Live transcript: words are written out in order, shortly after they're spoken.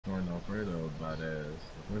torn Alfredo about ass.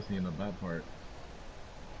 Of course he in the back part.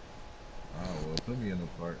 Oh well, put me in the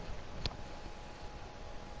part.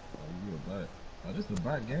 Oh, you a butt. Oh, this is a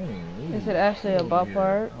bot game. Is Ooh, it actually a over bot here.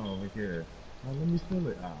 part? Oh, look here. Oh, let me steal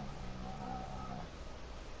it. Ah,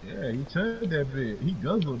 yeah, he chugged that bit. He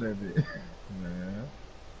guzzled that bit. Man.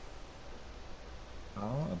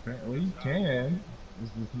 Oh, apparently well, you can.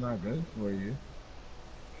 It's just not good for you. You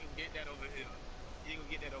can get that over here. You can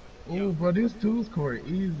get that over here. Ooh, Yo. bro, this tools court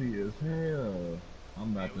easy as hell.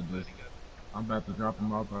 I'm Yeah, about we to playing just, together. I'm about to drop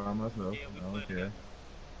him off by myself. Yeah, we I don't playing care. together.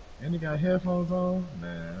 And he got headphones on,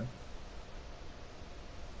 man.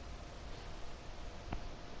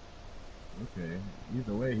 Okay.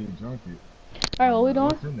 Either way, he drunk it. Alright, what we doing?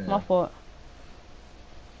 What's in My there? fault.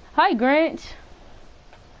 Hi, Grinch.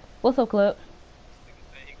 What's up, Clip? This nigga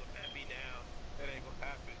saying he gonna pat me down. That ain't gonna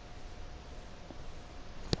happen.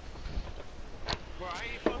 Bro, I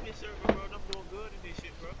ain't from this server, bro. I'm doing good in this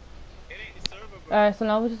shit, bro. It ain't the server, bro. Alright, so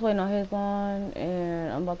now we're just waiting on his line,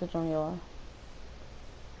 and I'm about to join y'all.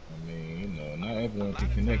 I mean, you know, not everyone can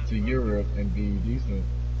connect to Europe and be decent.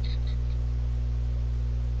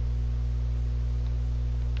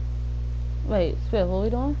 Wait, Spiff, what we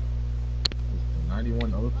doing? It's the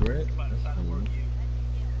 91 threat. That's cool.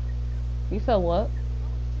 You said what?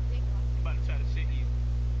 I'm about to try to shit you.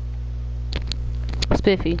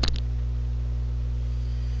 Spiffy.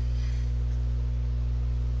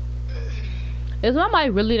 Is my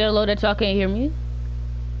mic really that low that y'all can't hear me?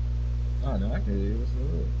 Oh, no, I can hear you. What's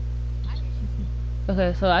up?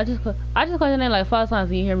 Okay, so I just called your name like 5 times.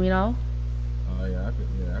 Can you hear me now? Oh, yeah, I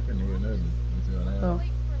couldn't hear nothing until now. Oh.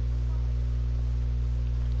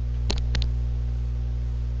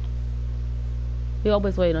 We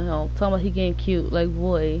always wait on him. Talking about he getting cute, like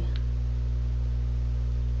boy.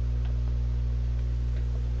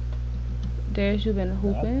 There's you been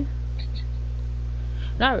hooping.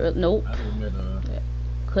 Not real. Nope. I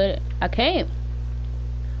admit, I can't.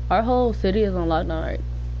 Our whole city is on lockdown right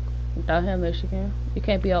down here in Michigan. You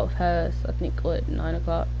can't be out past, I think, what, 9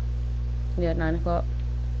 o'clock? Yeah, 9 o'clock.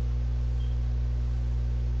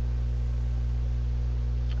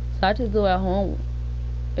 So I just do at home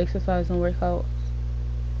exercise and workout.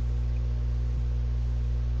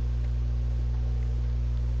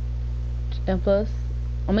 And plus,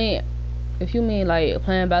 I mean, if you mean like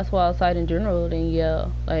playing basketball outside in general, then yeah,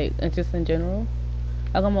 like, and just in general.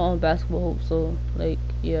 I got my own basketball hoop, so like,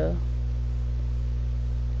 yeah.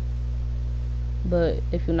 But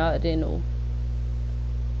if you're not, then no.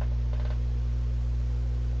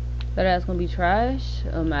 That ass gonna be trash?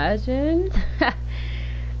 Imagine.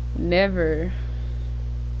 Never.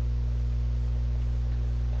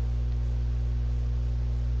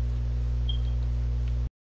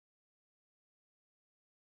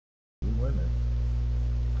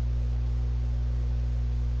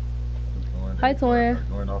 Hi, Twin.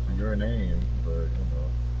 Going off of your name, but you know.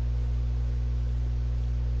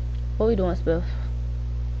 What we doing, Spiff?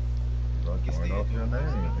 Going off your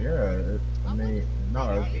name. Yeah, I mean, no,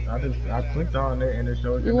 I clicked on it and it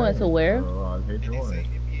showed your You went name. to where? So I hit join.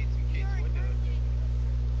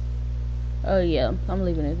 Oh yeah, I'm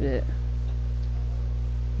leaving it bit.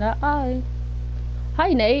 Not I.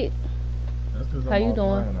 Hi, Nate. That's because How I'm you doing?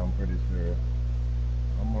 offline, I'm pretty sure.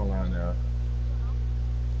 I'm online now.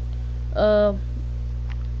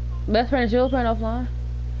 Best friend is you appearing offline?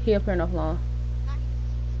 He appearing offline.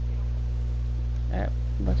 Alright,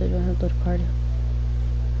 I'm about to join him through the party.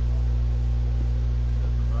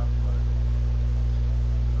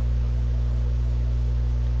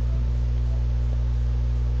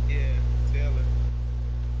 Yeah, tell her.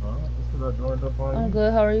 Huh? That's because I joined up on you. I'm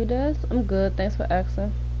good. How are you, Des? I'm good. Thanks for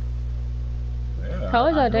asking. Yeah, How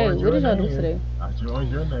was y'all day? What did y'all do name. today? I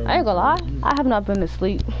joined your name. I ain't gonna lie. I have not been to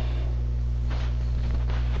sleep.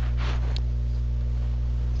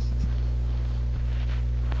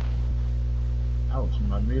 Ouch,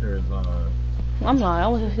 my meter is on. I'm lying. I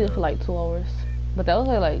was just here for like 2 hours. But that was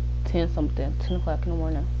like 10 something. 10 o'clock in the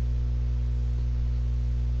morning.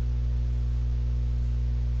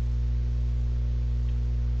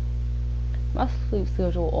 My sleep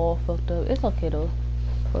schedule all fucked up. It's okay though.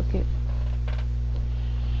 Fuck it.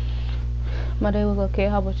 My day was okay.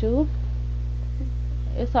 How about you?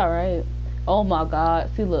 It's alright. Oh my god.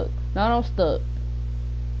 See, look. Now I'm stuck.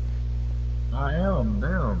 I am.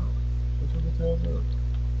 Damn. What the hell's up?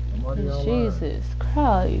 I'm already online. Jesus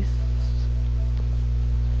Christ.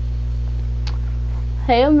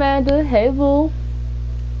 Hey Amanda. Hey Boo.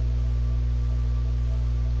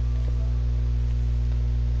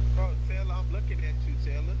 Bro, Taylor, I'm looking at you,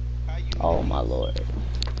 Taylor. How you Oh my lord.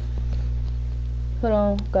 Hold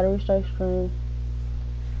on. Gotta restart stream.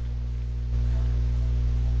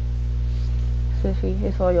 Sissy,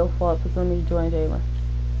 it's all your fault because let me join Jalen.